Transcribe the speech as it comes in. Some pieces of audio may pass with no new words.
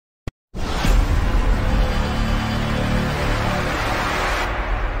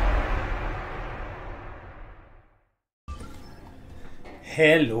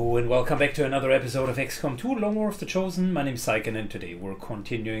Hello and welcome back to another episode of Xcom 2 Long War of the Chosen. My name is Syken and today we're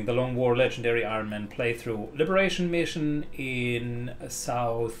continuing the Long War Legendary Ironman playthrough Liberation Mission in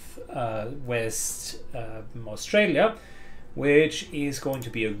South West Australia, which is going to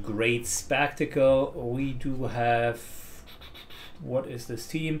be a great spectacle. We do have... what is this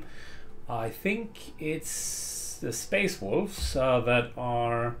team? I think it's the Space Wolves that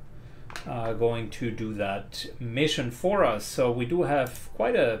are going to do that mission for us. So we do have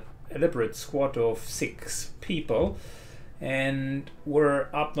quite a elaborate squad of 6 people, and we're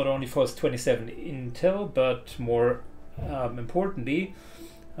up not only for 27 intel, but more importantly,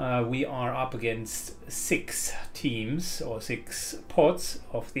 we are up against 6 teams or 6 pods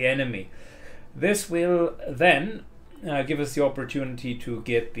of the enemy. This will then give us the opportunity to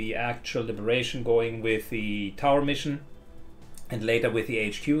get the actual liberation going with the tower mission and later with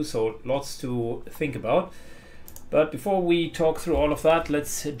the HQ, so lots to think about. But before we talk through all of that,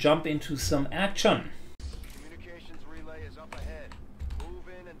 let's jump into some action. Communications relay is up ahead. Move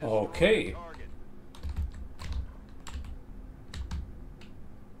in and destroy Okay. the target.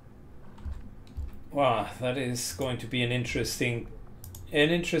 Wow, that is going to be an interesting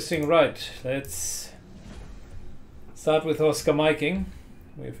ride. Let's start with Oscar miking.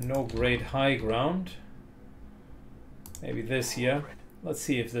 We have no great high ground. Maybe this here. Let's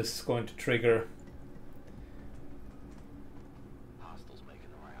see if this is going to trigger. Hostiles making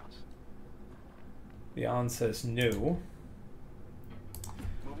the rounds. The answer is no.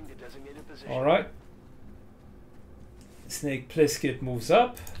 Moving to designated position. Alright. Snake Plissket moves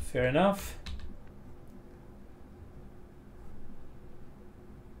up. Fair enough.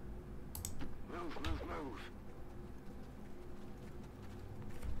 Move, move, move.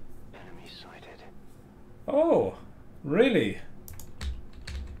 Enemy sighted. Oh, really?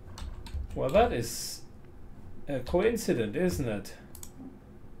 Well, that is a coincidence, isn't it?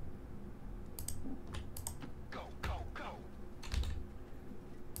 Go, go, go.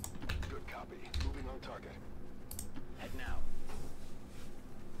 Good copy. Moving on target. Head now.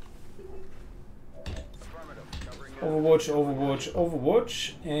 Affirmative. Covering now. Overwatch, Overwatch,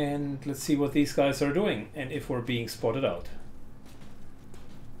 Overwatch. And let's see what these guys are doing and if we're being spotted out.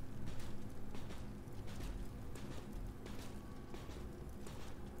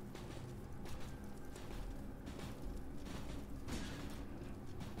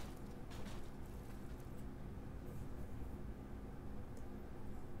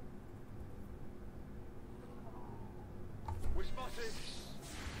 We're spotted.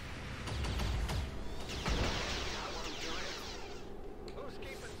 Who's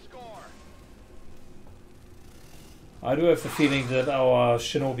keeping score? I do have the feeling that our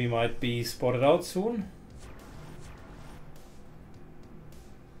Shinobi might be spotted out soon.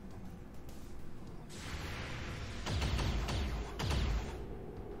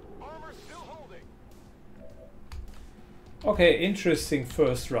 Armor still holding. Okay, interesting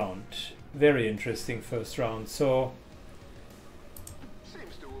first round. Very interesting first round. So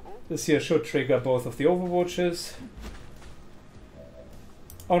Seems doable. this here should trigger both of the Overwatches.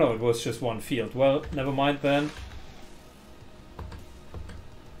 Oh no, it was just one field. Well, never mind then.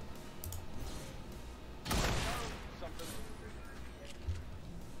 Something.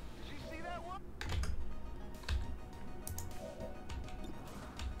 Did you see that one?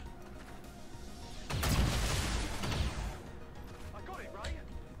 I got it right.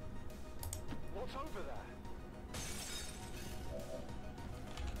 What's over there?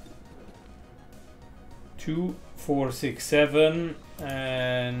 2, 4, 6, 7,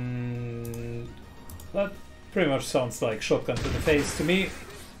 and that pretty much sounds like shotgun to the face to me.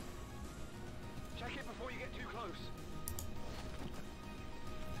 Check it before you get too close.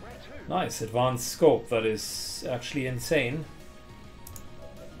 Where to? Nice advanced scope. That is actually insane.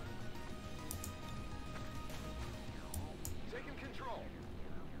 Taking control.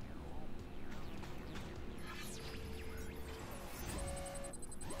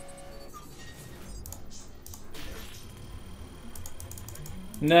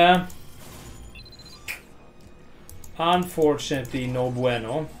 Nah. Unfortunately, no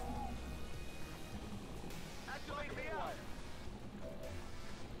bueno. Activate the eye.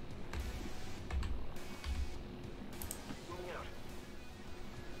 Moving out.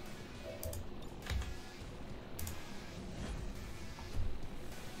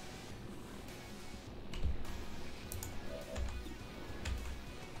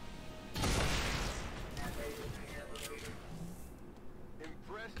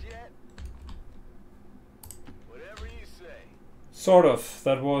 Impressed yet? Whatever you say. Sort of.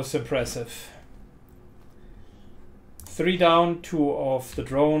 That was impressive. 3 down, 2 of the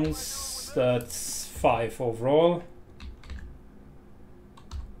drones. That's 5 overall.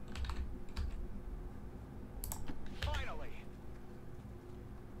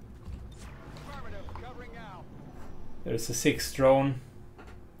 There's a 6th drone.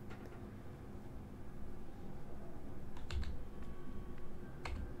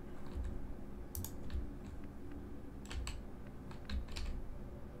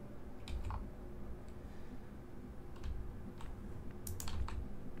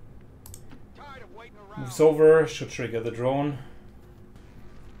 Moves over, should trigger the drone.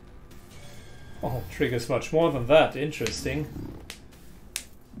 Oh, triggers much more than that. Interesting.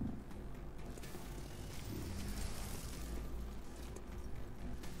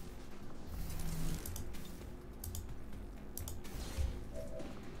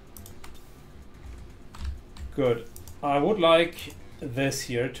 Good. I would like this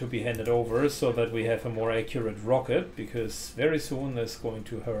here to be handed over so that we have a more accurate rocket, because very soon this is going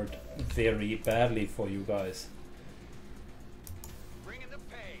to hurt very badly for you guys. Bring in the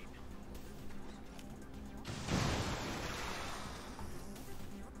pain.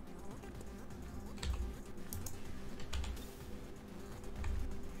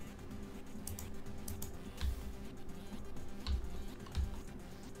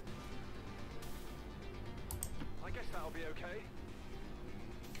 I guess that'll be okay.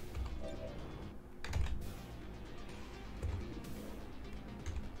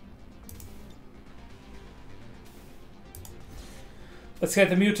 Let's get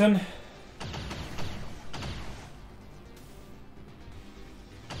the mutant.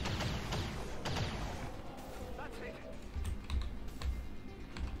 That's it.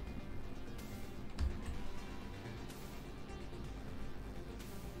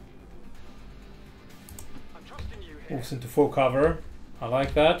 I'm trusting you here. Moves into full cover. I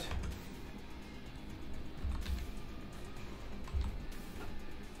like that.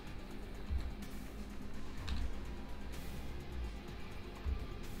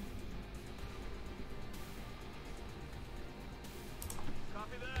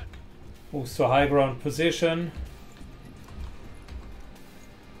 Copy that. Moves to a high ground position.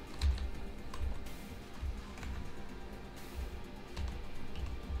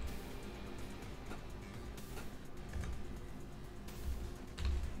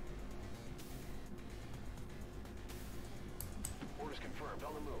 Orders confirmed.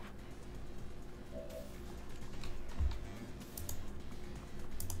 On the move.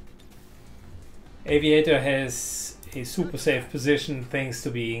 Aviator has a super safe position thanks to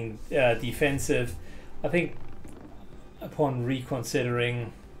being defensive. I think upon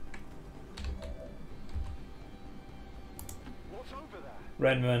reconsidering, What's over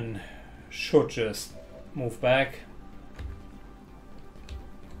there? Renman should just move back.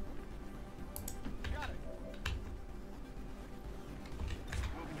 Got it.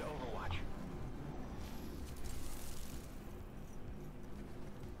 Moving to Overwatch.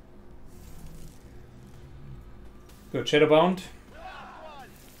 Good, Shadowbound.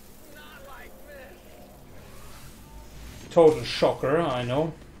 Not like this. Total shocker, I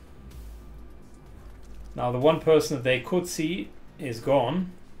know. Now the one person that they could see is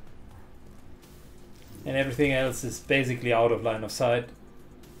gone. And everything else is basically out of line of sight.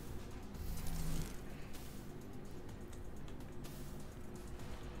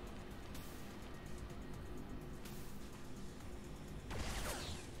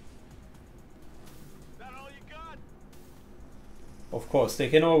 That all you got? Of course, they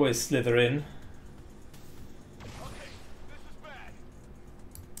can always slither in. Okay, this is bad.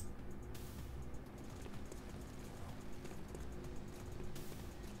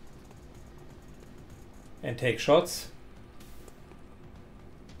 And take shots.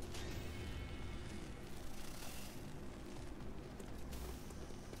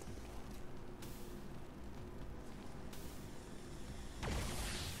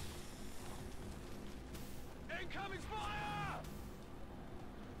 Incoming fire!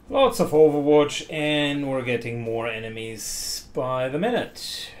 Lots of Overwatch, and we're getting more enemies by the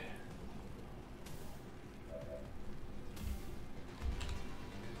minute.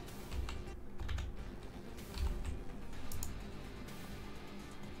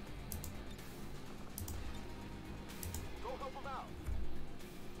 Go help him out.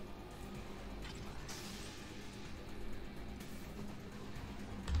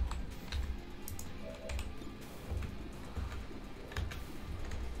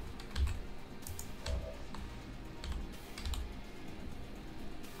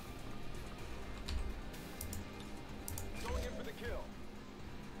 Going in for the kill.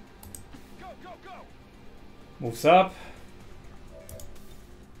 Go, go, go! Moves up.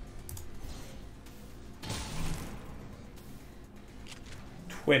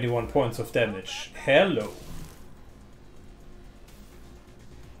 "21 points of damage. Hello.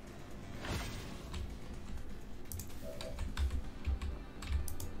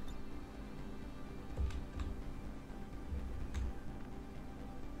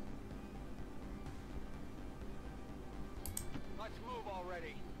 Let's move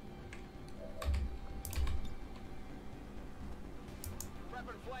already.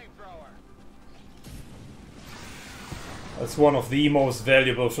 Prepping flamethrower. That's one of the most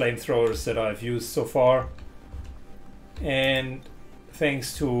valuable flamethrowers that I've used so far. And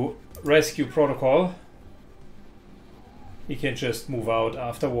thanks to Rescue Protocol, he can just move out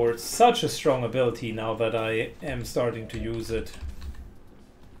afterwards. Such a strong ability now that I am starting to use it.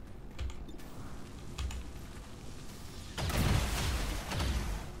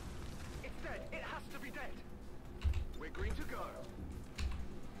 It's dead. It has to be dead. We're green to go.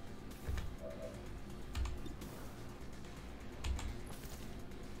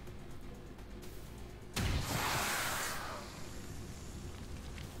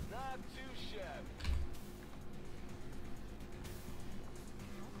 Not too shabby.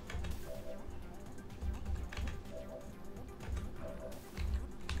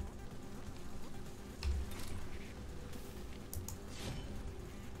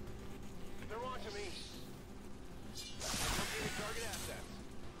 They're on to me. Located target assets.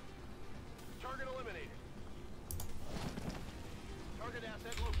 Target eliminated. Target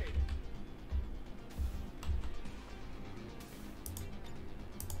asset located.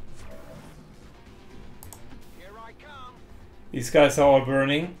 Here I come. These guys are all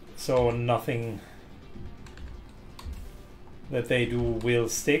burning, so nothing that they do will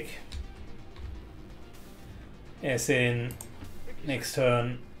stick. As in, next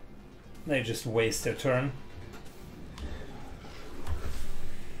turn, they just waste their turn.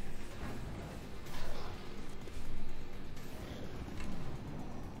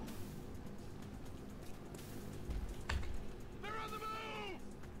 They're on the move!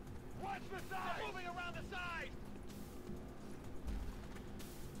 Watch the side! They're moving around the side!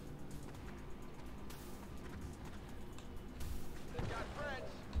 They've got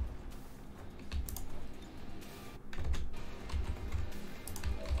friends.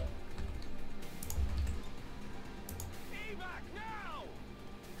 Evac now!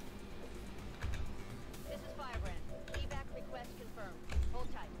 This is Firebrand. Evac request confirmed. Hold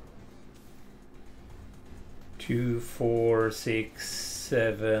tight. 2, 4, 6,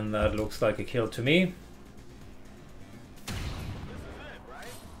 7. That looks like a kill to me. This is it, right?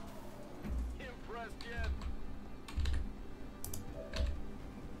 Impressed yet?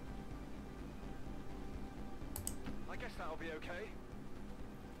 I guess that'll be okay.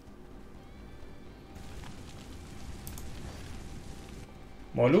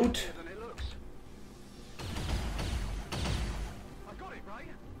 More loot. Better than it looks. I got it, right?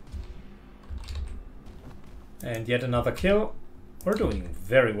 And yet another kill. We're doing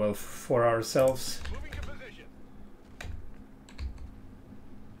very well for ourselves. Moving to position.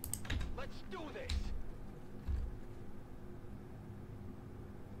 Let's do this.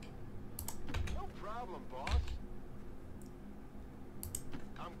 No problem, boss.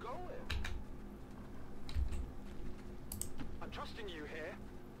 I'm going. I'm trusting you here.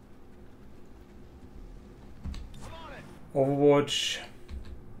 I'm on it. Overwatch.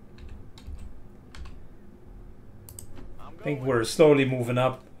 I'm I think going. we're slowly moving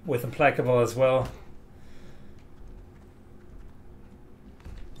up with Implacable as well.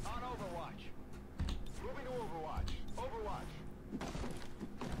 On Overwatch. Moving to Overwatch. Overwatch.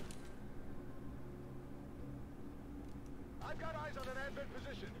 I've got eyes on an advent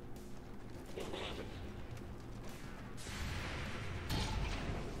position.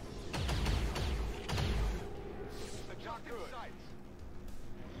 The jock in sights.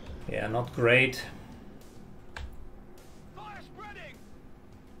 Yeah, not great. Fire spreading!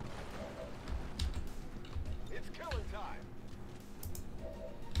 It's killing time.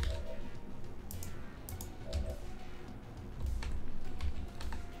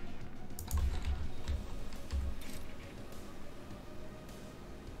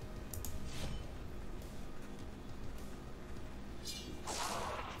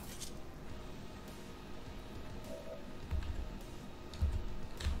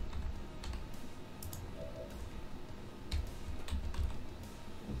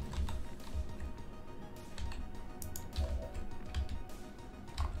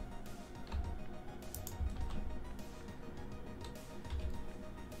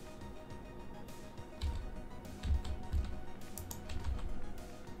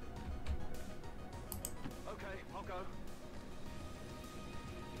 Okay, I'll go.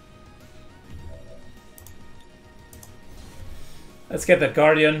 Let's get that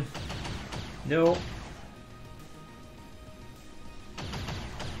Guardian. No. Miss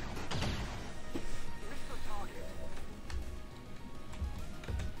the target.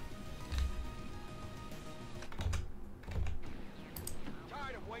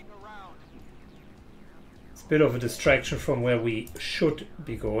 Tired of waiting around. Bit of a distraction from where we should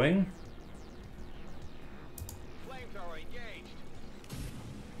be going. Flamethrower engaged.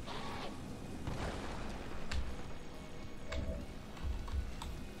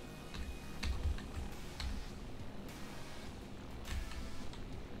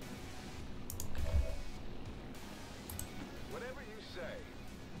 Whatever you say.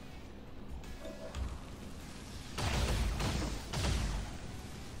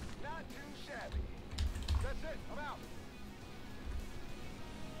 Not too shabby. That's it. I'm out.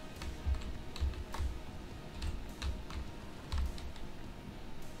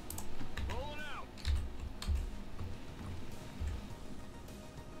 Rolling out.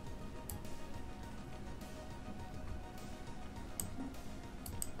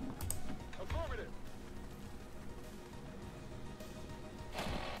 Affirmative.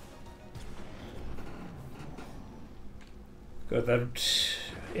 Good, that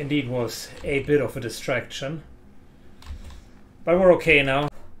indeed was a bit of a distraction. But we're okay now.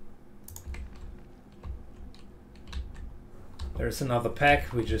 There's another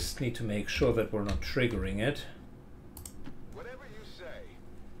pack, we just need to make sure that we're not triggering it. Whatever you say.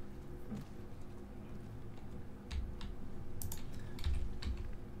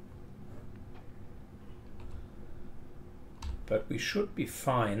 But we should be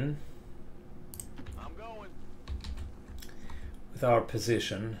fine I'm going. with our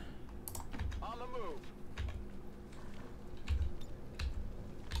position. On the move.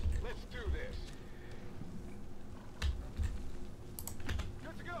 Let's do this.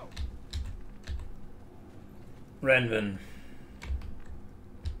 Good to go. Renvin.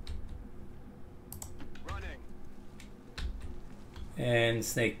 Running. And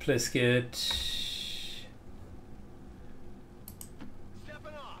Snake Plissket.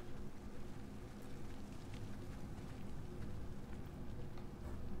 Stepping off.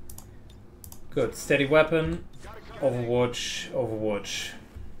 Good, steady weapon. Gotta cut it. Overwatch, Overwatch.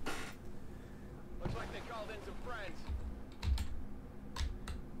 Looks like they called in some friends.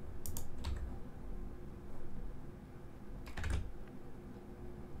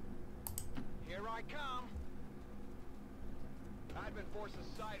 Here I come. Advent forces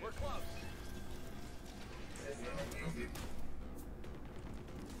sighted. We're close.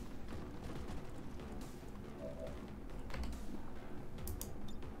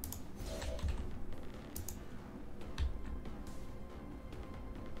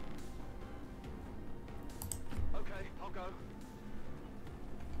 Okay, I'll go.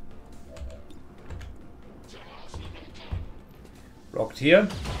 Rocked here.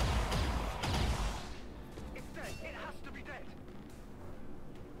 It's dead. It has to be dead.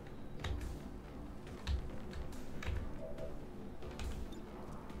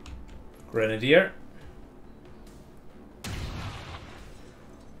 Grenadier.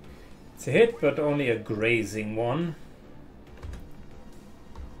 It's a hit, but only a grazing one.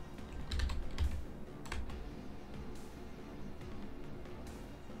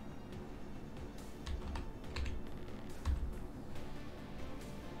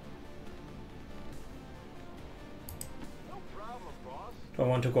 No problem, boss. Don't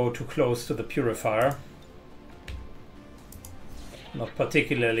want to go too close to the purifier. Not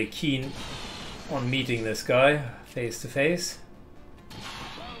particularly keen on meeting this guy face to face.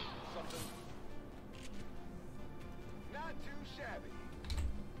 Something. Not too shabby.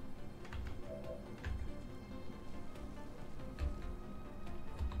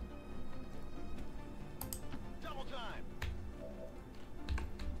 Double time.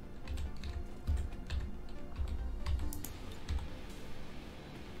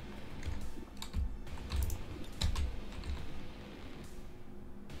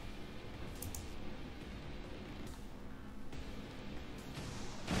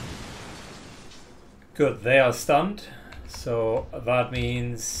 Good, they are stunned, so that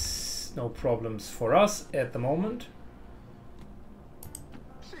means no problems for us at the moment.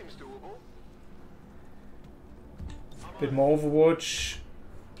 Seems doable. Bit more Overwatch.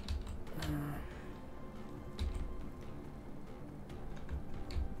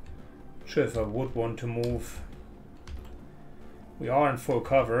 Sure, if I would want to move. We are in full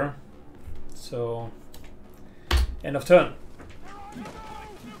cover, so end of turn.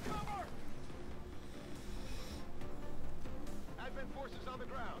 Advent forces on the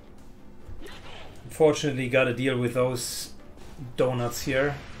ground. Unfortunately, got to deal with those donuts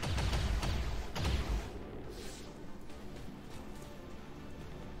here.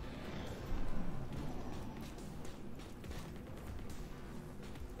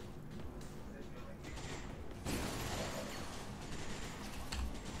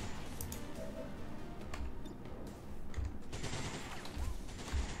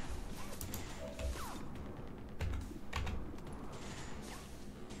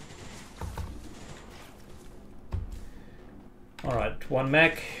 Got one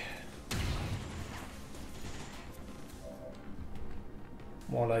mech.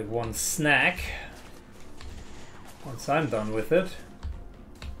 More like one snack. Once I'm done with it.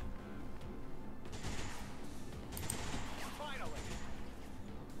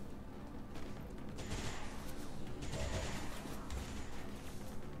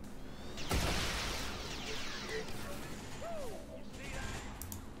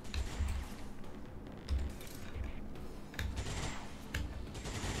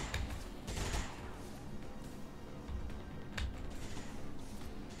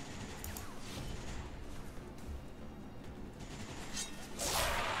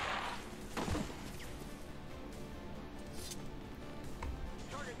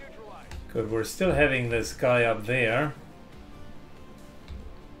 Good, we're still having this guy up there.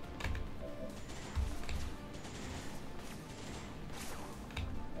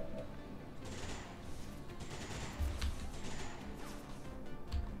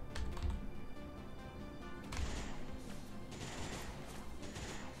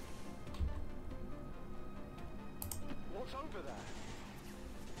 What's over there?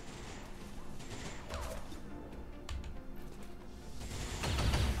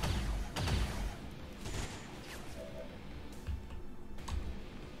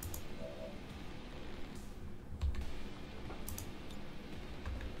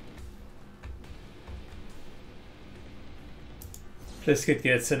 Blitzkit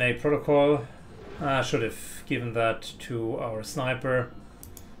gets an A protocol. I should have given that to our sniper.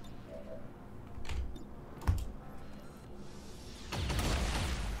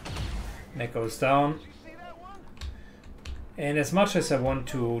 Mech goes down. Did you see that one? And as much as I want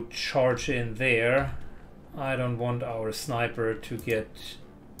to charge in there, I don't want our sniper to get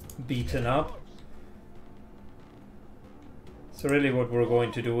beaten up. So really what we're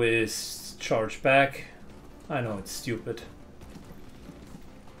going to do is charge back. I know it's stupid.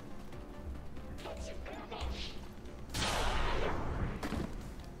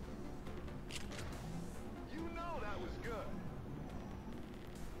 You know that was good.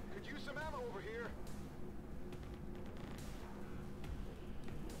 Could use some ammo over here.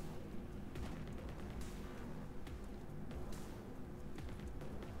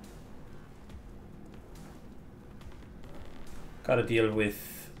 Gotta deal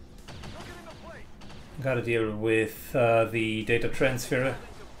with Look it in the plate. Gotta deal with the data transfer.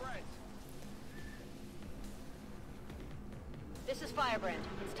 This is Firebrand.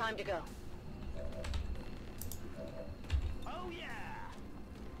 It's time to go. Oh yeah.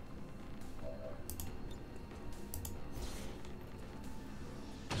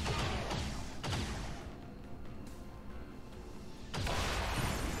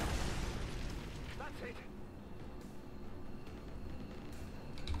 That's it.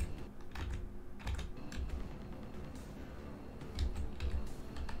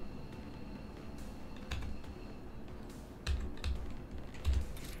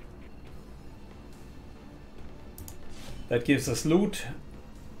 That gives us loot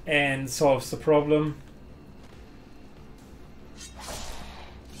and solves the problem.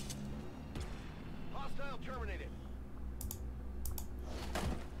 Hostile terminated.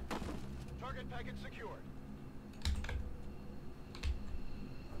 Target package secured.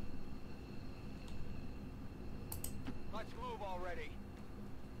 Let's move already.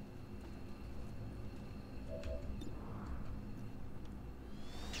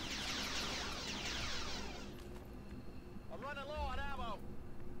 I'm running low on ammo.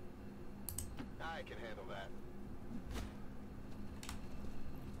 I can handle that.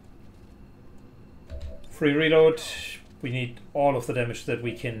 Free reload. We need all of the damage that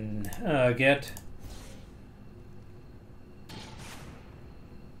we can get.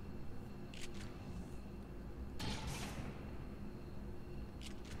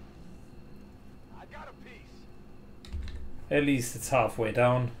 I got a piece. At least it's halfway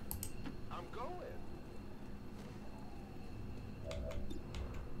down. I'm going.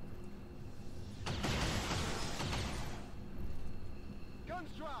 Guns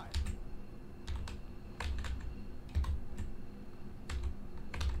dry.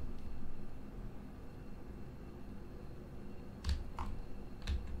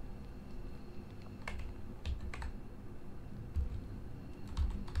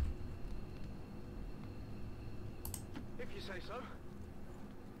 If you say so.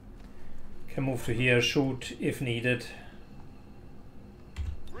 Can move to here, shoot if needed.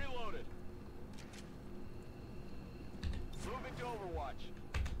 Reloaded. Moving to Overwatch.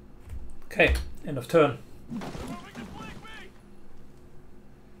 Okay, end of turn. Moving to flank me.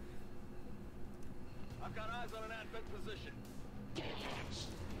 I've got eyes on an advent position.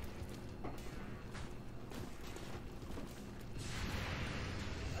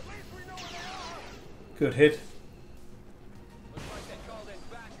 Good hit. Looks like they called in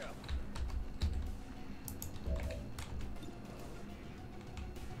backup.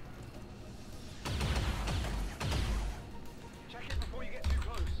 Check it before you get too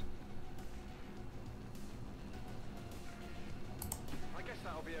close. I guess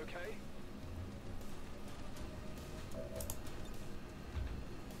that'll be okay.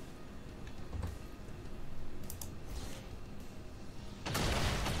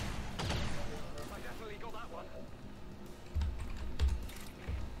 I definitely got that one.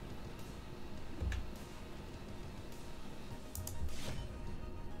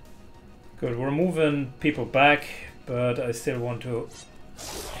 Good, we're moving people back, but I still want to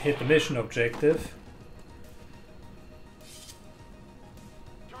hit the mission objective.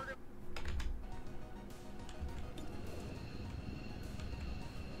 Target.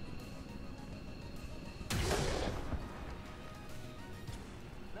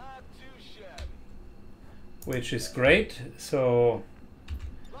 Not too shabby. Which is great. So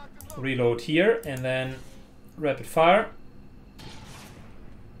Lock them up. reload here and then rapid fire.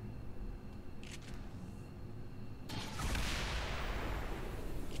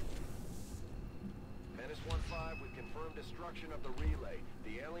 Menace 1-5 with confirmed destruction of the relay.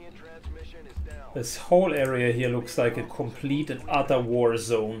 The alien transmission is down. This whole area here looks like a complete and utter war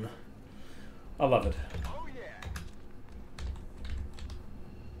zone. I love it. Oh yeah.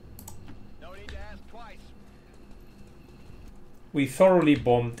 No need to ask twice. We thoroughly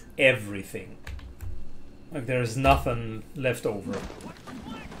bombed everything. Like there's nothing left over. What's the flank?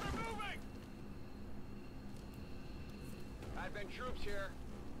 They're moving. Advent troops here.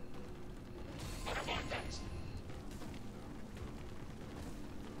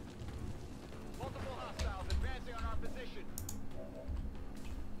 Multiple hostiles advancing on our position.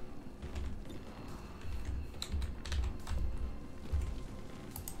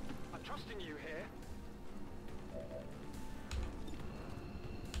 I'm trusting you here.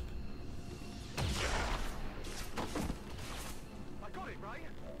 I got it, right?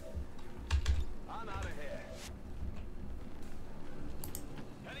 I'm out of here.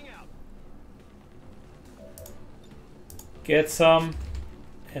 Heading out. Get some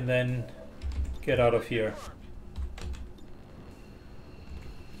and then get out of here.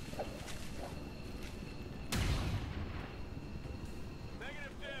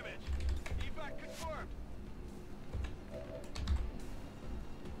 Negative damage. Evac confirmed.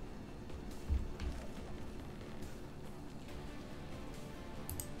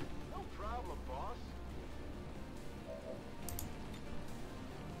 No problem, boss.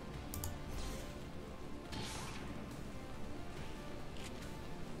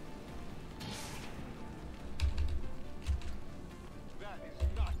 That is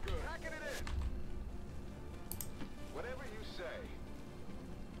not good. Packing it in. Whatever you say.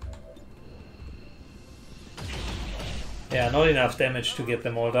 Yeah, not enough damage to get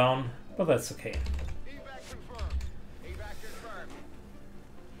them all down, but that's okay. Evac confirmed. Evac confirmed.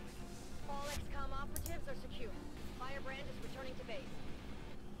 All Xcom operatives are secure. Firebrand is returning to base.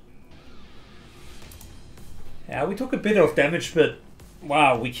 Yeah, we took a bit of damage, but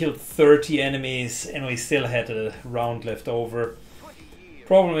wow, we killed 30 enemies and we still had a round left over. 20 years.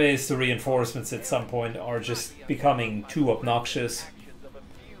 Problem is the reinforcements at some point are just becoming too obnoxious. Actions of a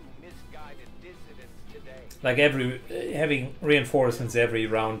few misguided dissidents today. Like having reinforcements every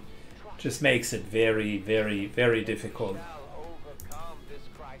round just makes it very, very, very difficult. Shall overcome this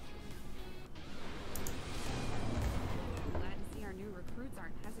crisis. Glad to see our new recruits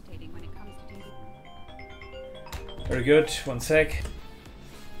aren't hesitating when it comes to taking. Very good. One sec.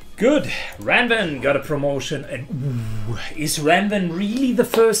 Good. Ranvan got a promotion. And ooh, is Ranvan really the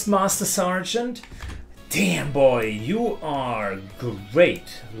first Master Sergeant? Damn, boy, you are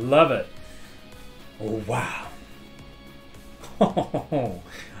great. Love it. Oh, wow.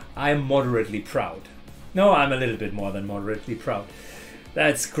 I'm moderately proud. No, I'm a little bit more than moderately proud.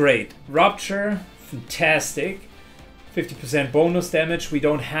 That's great. Rupture, fantastic. 50% bonus damage. We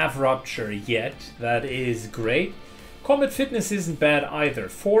don't have Rupture yet. That is great. Combat fitness isn't bad either.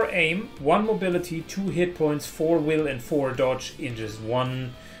 4 aim, 1 mobility, 2 hit points, 4 will and 4 dodge in just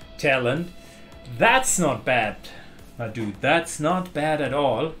 1 talent. That's not bad, my dude. That's not bad at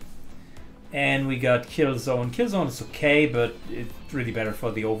all. And we got kill zone. Kill zone is okay, but it's really better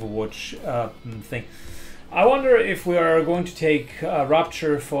for the Overwatch thing. I wonder if we are going to take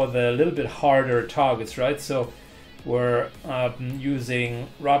Rupture for the little bit harder targets, right? So we're using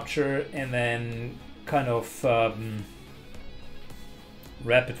Rupture and then kind of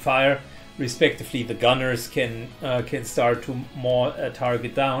rapid fire. Respectively, the gunners can start to more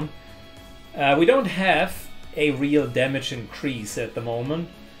target down. We don't have a real damage increase at the moment.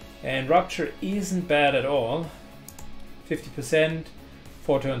 And Rupture isn't bad at all. 50%,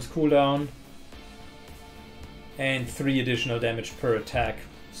 4 turns cooldown, and 3 additional damage per attack.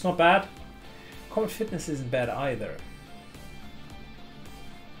 It's not bad. Combat Fitness isn't bad either.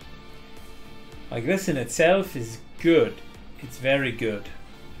 Like, this in itself is good. It's very good.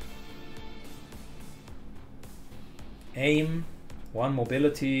 Aim, 1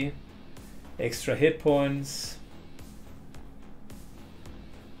 mobility, extra hit points.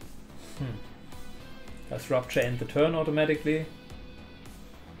 Does Rupture end the turn automatically?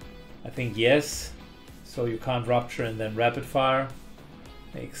 I think yes. So you can't Rupture and then rapid fire.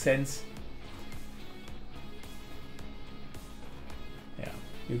 Makes sense. Yeah,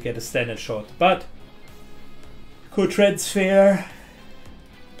 you get a standard shot. But could transfer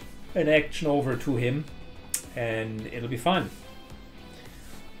an action over to him and it'll be fine.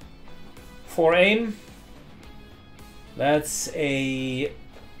 For aim, that's a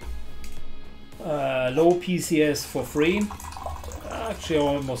low PCS for free. Actually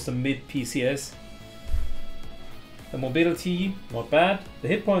almost a mid PCS. The mobility, not bad. The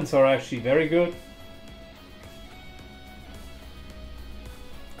hit points are actually very good.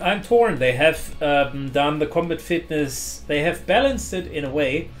 I'm torn. They have done the combat fitness. They have balanced it in a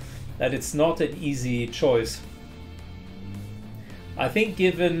way that it's not an easy choice. I think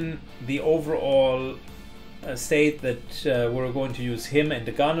given the overall state that we're going to use him and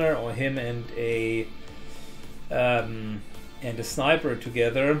the gunner, or him and a sniper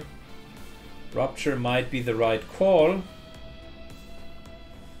together, Rupture might be the right call.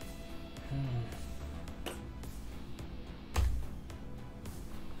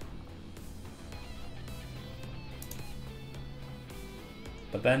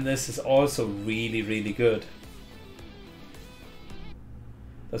 But then this is also really, really good.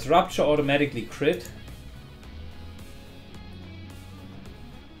 Does Rupture automatically crit?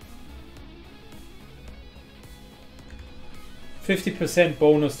 %50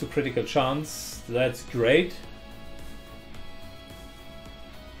 bonus to critical chance. That's great.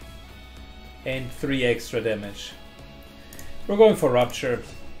 And 3 extra damage. We're going for Rupture.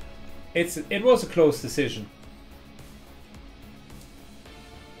 It was a close decision.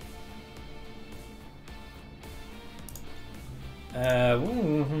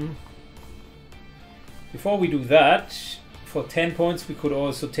 Before we do that, for 10 points we could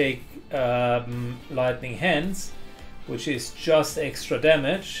also take Lightning Hands, which is just extra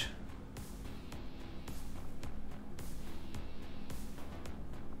damage.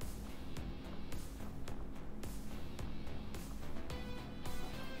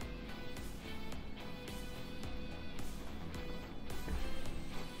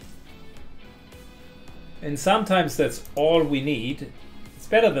 And sometimes that's all we need. It's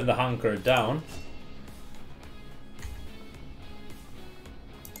better than the hunker down.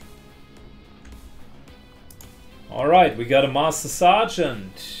 Alright, we got a Master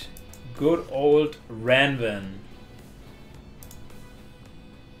Sergeant. Good old Ranvin.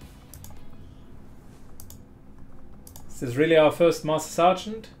 Is this really our first Master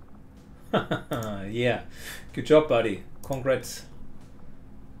Sergeant? Yeah. Good job, buddy. Congrats.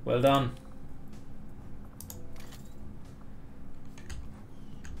 Well done.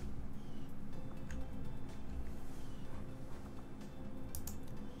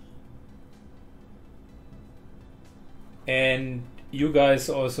 And you guys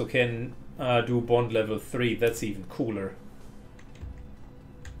also can do bond level 3. That's even cooler.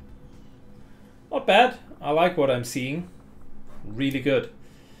 Not bad. I like what I'm seeing. Really good.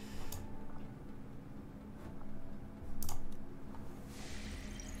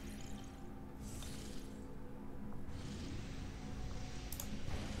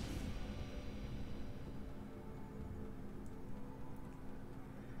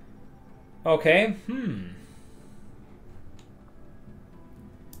 Okay.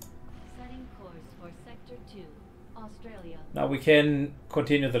 Now we can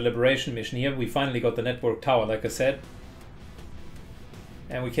continue the liberation mission here. We finally got the network tower, like I said.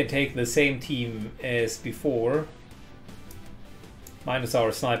 And we can take the same team as before. Minus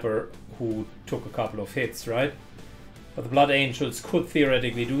our sniper, who took a couple of hits, right? But the Blood Angels could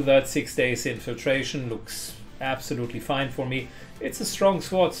theoretically do that. 6 days infiltration looks absolutely fine for me. It's a strong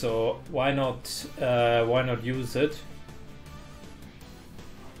SWAT, so why not use it?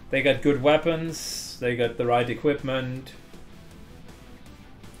 They got good weapons. They got the right equipment.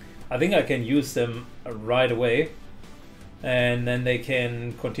 I think I can use them right away, and then they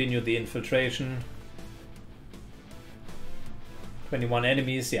can continue the infiltration. 21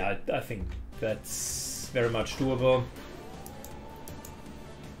 enemies, yeah, I think that's very much doable.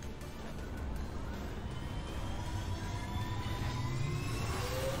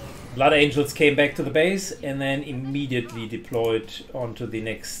 Blood Angels came back to the base and then immediately deployed onto the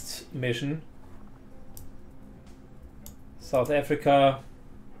next mission. South Africa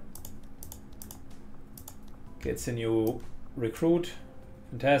gets a new recruit.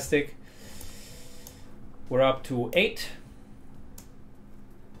 Fantastic. We're up to 8.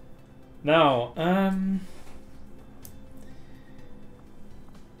 Now,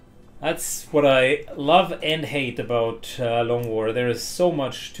 that's what I love and hate about Long War. There is so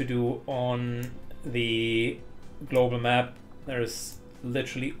much to do on the global map. There is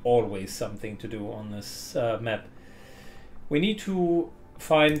literally always something to do on this map. We need to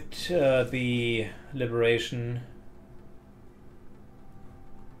find the liberation.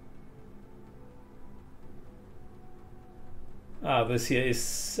 This here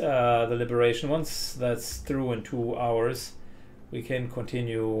is the liberation. Once that's through in 2 hours, we can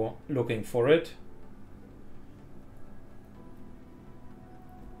continue looking for it.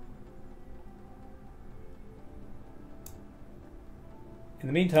 In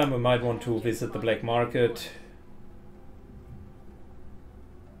the meantime, we might want to visit the black market.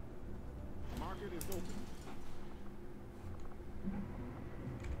 Market is open.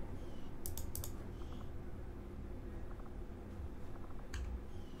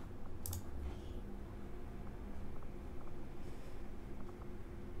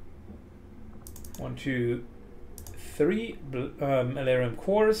 One, two, three Malarium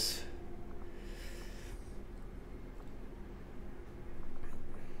cores.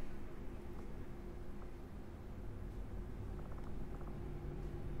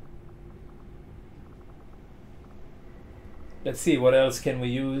 Let's see, what else can we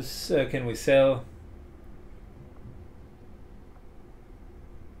use? Can we sell?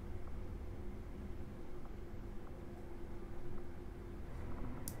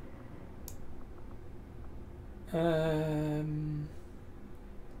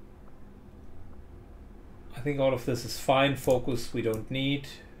 I think all of this is fine. Focus we don't need.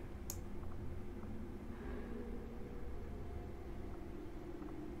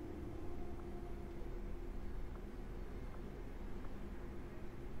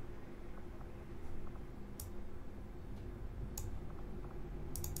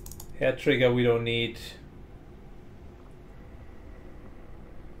 Hair trigger we don't need.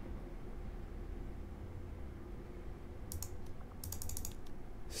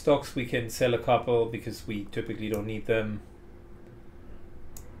 Stocks we can sell a couple because we typically don't need them.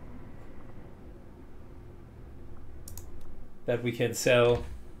 That we can sell.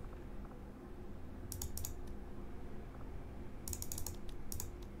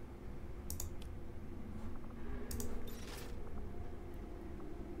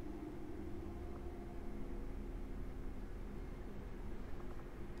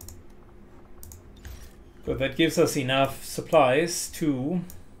 But that gives us enough supplies to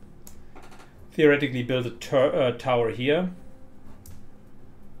theoretically build a tower here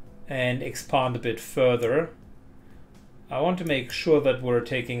and expand a bit further. I want to make sure that we're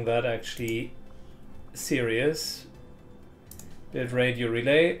taking that actually serious. Build radio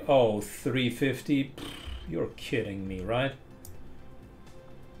relay. Oh, 350. Pfft, you're kidding me, right?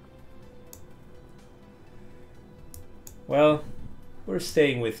 Well, we're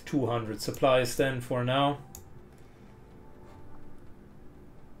staying with 200 supplies then for now.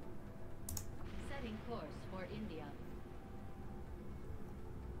 Setting course for India.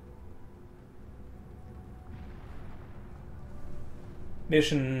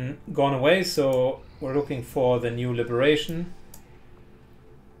 Mission gone away, so we're looking for the new liberation.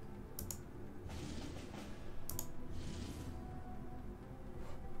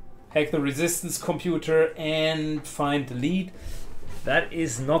 Hack the resistance computer and find the lead. That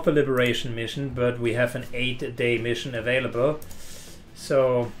is not the liberation mission, but we have an 8-day mission available.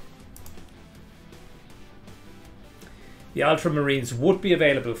 So the Ultramarines would be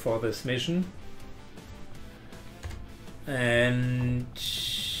available for this mission. And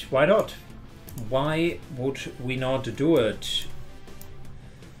why not? Why would we not do it?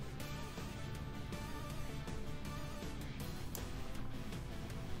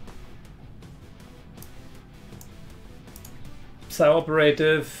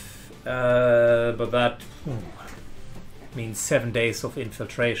 Operative, but that means 7 days of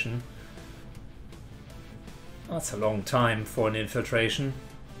infiltration. That's a long time for an infiltration.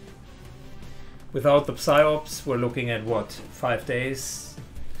 Without the psyops, we're looking at what, 5 days?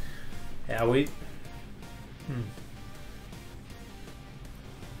 Yeah, we.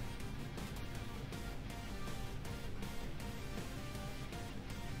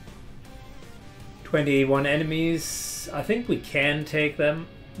 21 enemies. I think we can take them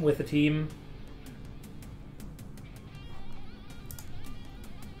with a team.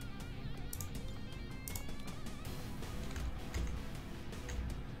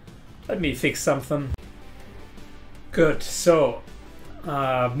 Let me fix something. Good, so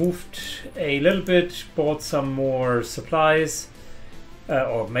moved a little bit, bought some more supplies,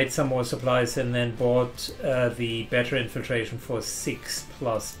 or made some more supplies, and then bought the better infiltration for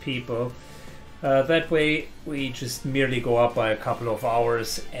 6+ people. That way we just merely go up by a couple of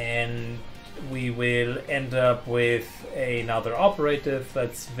hours and we will end up with another operative.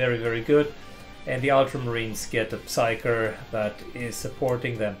 That's very, very good. And the Ultramarines get a Psyker that is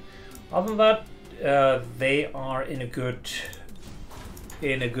supporting them. Other than that, they are in a good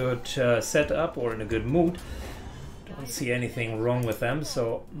setup, or in a good mood. Don't see anything wrong with them,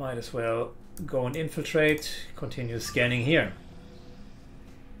 so might as well go and infiltrate. Continue scanning here.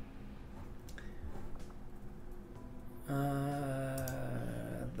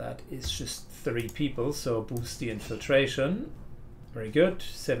 That is just 3 people, so boost the infiltration. Very good.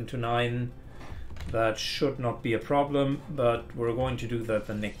 7 to 9. That should not be a problem, but we're going to do that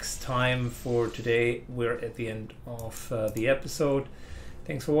the next time. For today, we're at the end of the episode.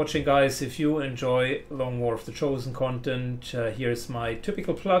 Thanks for watching, guys. If you enjoy Long War of the Chosen content, here's my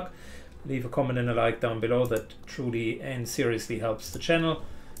typical plug. Leave a comment and a like down below. That truly and seriously helps the channel.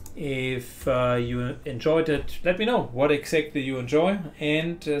 If you enjoyed it, let me know what exactly you enjoy,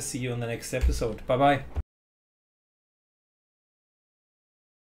 and see you in the next episode. Bye bye.